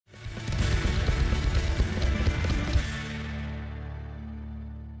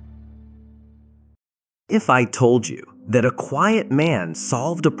if I told you that a quiet man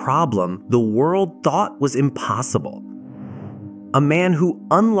solved a problem the world thought was impossible? A man who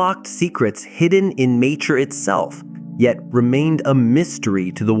unlocked secrets hidden in nature itself, yet remained a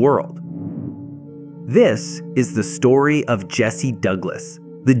mystery to the world. This is the story of Jesse Douglas,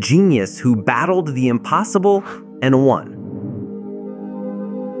 the genius who battled the impossible and won.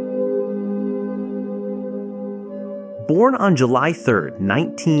 Born on July 3,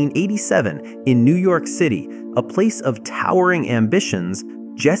 1987, in New York City, a place of towering ambitions,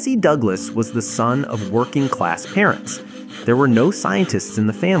 Jesse Douglas was the son of working-class parents. There were no scientists in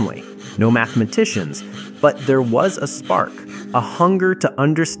the family, no mathematicians, but there was a spark, a hunger to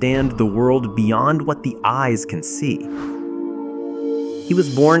understand the world beyond what the eyes can see. He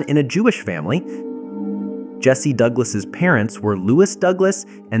was born in a Jewish family. Jesse Douglas's parents were Louis Douglas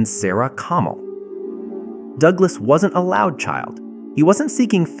and Sarah Kamal. Douglas wasn't a loud child. He wasn't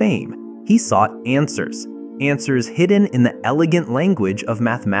seeking fame. He sought answers hidden in the elegant language of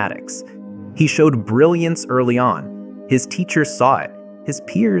mathematics. He showed brilliance early on. His teachers saw it. His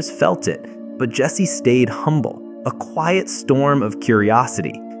peers felt it. But Jesse stayed humble, a quiet storm of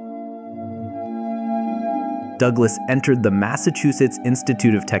curiosity. Douglas entered the Massachusetts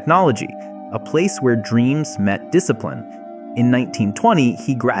Institute of Technology, a place where dreams met discipline. In 1920,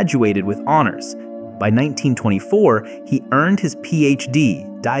 he graduated with honors. By 1924, he earned his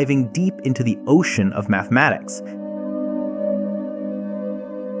PhD, diving deep into the ocean of mathematics.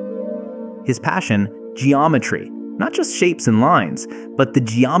 His passion, geometry, not just shapes and lines, but the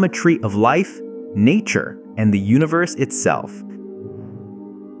geometry of life, nature, and the universe itself.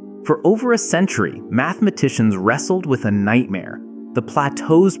 For over a century, mathematicians wrestled with a nightmare, the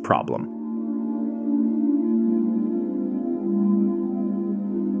Plateau's problem.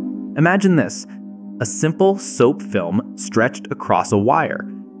 Imagine this. A simple soap film stretched across a wire.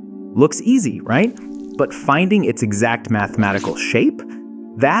 Looks easy, right? But finding its exact mathematical shape?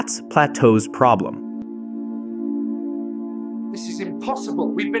 That's Plateau's problem. This is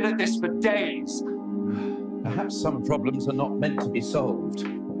impossible. We've been at this for days. Perhaps some problems are not meant to be solved.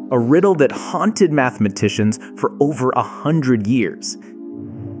 A riddle that haunted mathematicians for over 100 years.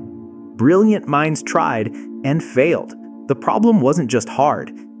 Brilliant minds tried and failed. The problem wasn't just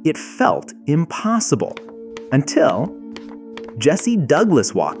hard. It felt impossible. Until Jesse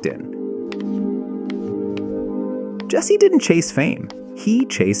Douglas walked in. Jesse didn't chase fame. He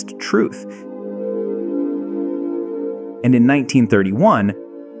chased truth. And in 1931,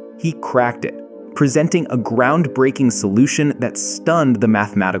 he cracked it, presenting a groundbreaking solution that stunned the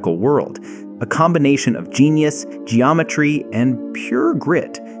mathematical world, a combination of genius, geometry, and pure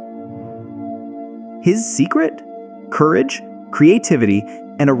grit. His secret? Courage, creativity,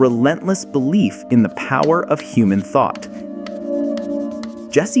 and a relentless belief in the power of human thought.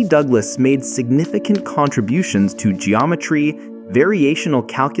 Jesse Douglas made significant contributions to geometry, variational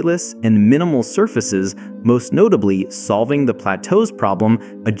calculus, and minimal surfaces, most notably solving the Plateau's problem,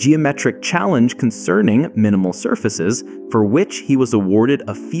 a geometric challenge concerning minimal surfaces, for which he was awarded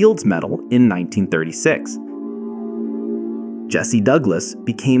a Fields Medal in 1936. Jesse Douglas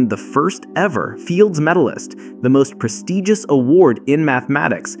became the first ever Fields Medalist, the most prestigious award in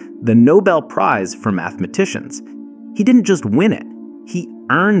mathematics, the Nobel Prize for mathematicians. He didn't just win it, he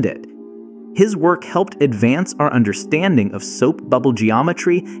earned it. His work helped advance our understanding of soap bubble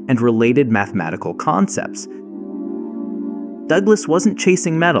geometry and related mathematical concepts. Douglas wasn't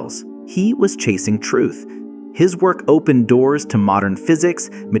chasing medals, he was chasing truth. His work opened doors to modern physics,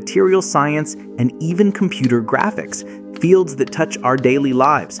 material science, and even computer graphics, fields that touch our daily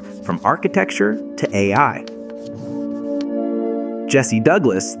lives, from architecture to AI. Jesse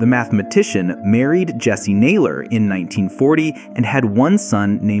Douglas, the mathematician, married Jessie Naylor in 1940 and had one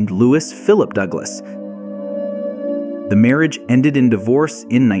son named Louis Philip Douglas. The marriage ended in divorce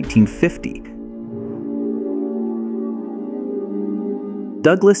in 1950.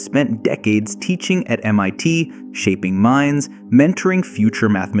 Douglas spent decades teaching at MIT, shaping minds, mentoring future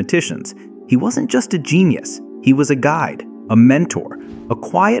mathematicians. He wasn't just a genius, he was a guide, a mentor, a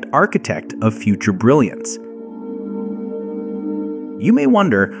quiet architect of future brilliance. You may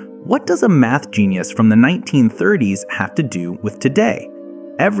wonder, what does a math genius from the 1930s have to do with today?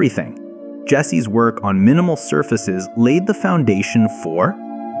 Everything. Jesse's work on minimal surfaces laid the foundation for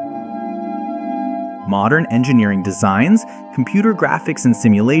modern engineering designs, computer graphics and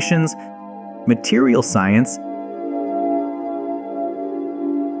simulations, material science,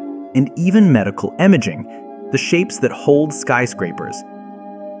 and even medical imaging, the shapes that hold skyscrapers,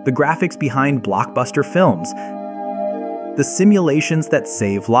 the graphics behind blockbuster films, the simulations that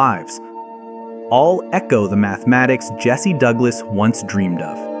save lives, all echo the mathematics Jesse Douglas once dreamed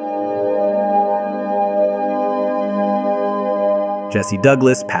of. Jesse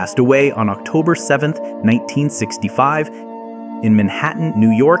Douglas passed away on October 7, 1965, in Manhattan,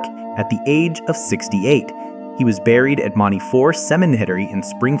 New York, at the age of 68. He was buried at Montefiore Cemetery in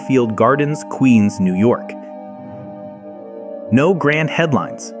Springfield Gardens, Queens, New York. No grand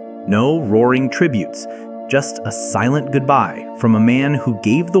headlines, no roaring tributes, just a silent goodbye from a man who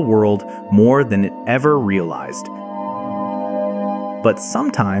gave the world more than it ever realized. But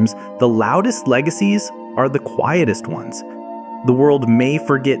sometimes the loudest legacies are the quietest ones. The world may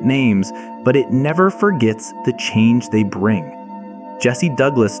forget names, but it never forgets the change they bring. Jesse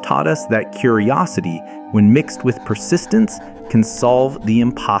Douglas taught us that curiosity, when mixed with persistence, can solve the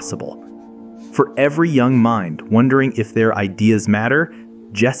impossible. For every young mind wondering if their ideas matter,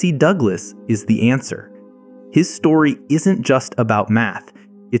 Jesse Douglas is the answer. His story isn't just about math,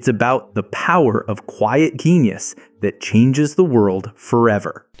 it's about the power of quiet genius that changes the world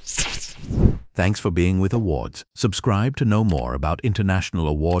forever. Thanks for being with Awards. Subscribe to know more about international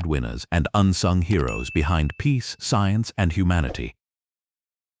award winners and unsung heroes behind peace, science, and humanity.